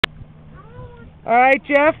All right,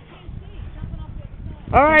 Jeff.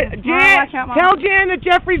 All right, Jan. Tell Jan that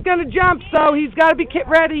Jeffrey's gonna jump, so he's got to be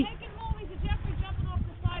ready.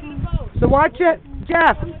 So watch it,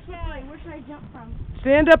 Jeff. Where should I jump from?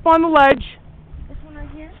 Stand up on the ledge. This one right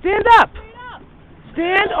here? Stand up.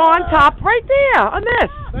 Stand on top right there on this.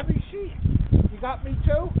 Let me see. You got me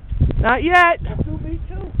too? Not yet. You do me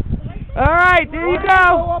too. All right, there you Go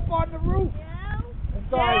go. up on the roof.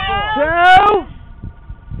 Two,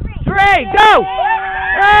 three, go.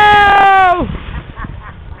 Oh!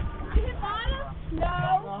 Did you hit bottom? No.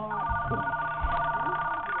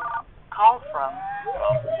 Call from.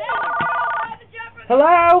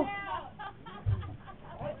 Hello?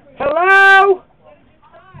 Hello?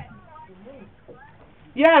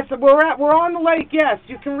 Yes, we're on the lake. Yes,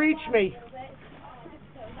 you can reach me.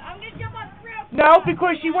 I'm going to jump on the roof. No,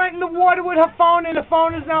 because she went in the water with her phone, and the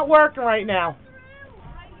phone is not working right now.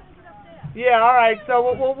 Yeah, all right. So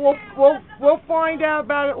we'll find out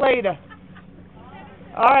about it later.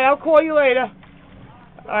 All right, I'll call you later.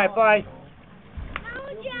 All right, bye.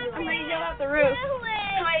 I'm going to jump off the roof. How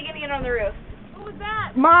am I going to get on the roof? What was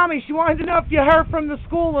that? Mommy, she wanted to know if you heard from the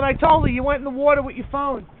school, and I told her you went in the water with your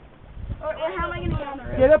phone. How am I going to get on the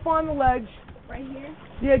roof? Get up on the ledge. Right here?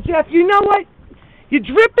 Yeah, Jeff, you know what? You're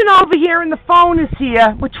dripping over here, and the phone is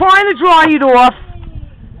here. We're trying to dry it off.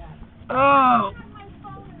 Oh.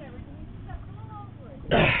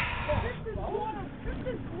 I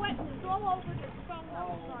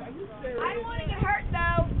don't want to get hurt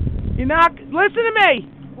though. You're not. Listen to me.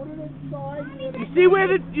 You see where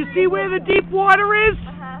the deep water is?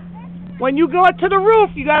 When you go to the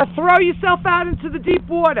roof, you gotta throw yourself out into the deep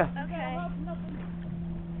water. Okay.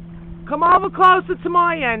 Come over closer to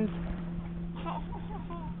my end.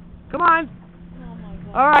 Come on.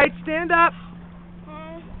 All right, stand up.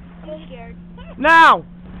 I'm scared. Now,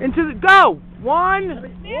 into the go. One.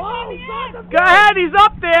 Go ahead, he's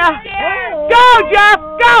up there. Go, Jeff.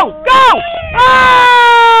 Go, go.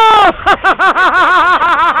 Oh!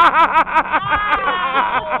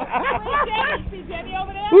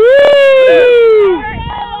 Woo!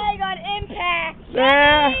 I got impact.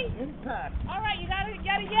 Yeah. Impact. All right, you gotta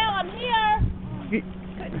yell. I'm here.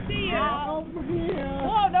 Good to see you.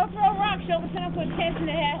 Whoa, don't throw rocks. You'll send up to a chance in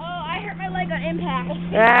the head. Oh, I hurt my leg on impact.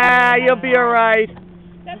 Ah, you'll be all right.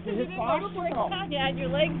 That's because you didn't bottom or no? Yeah, your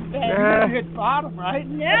legs bent. You hit bottom, right?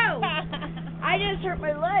 No. I just hurt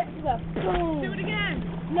my leg. Do it again.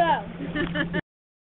 No.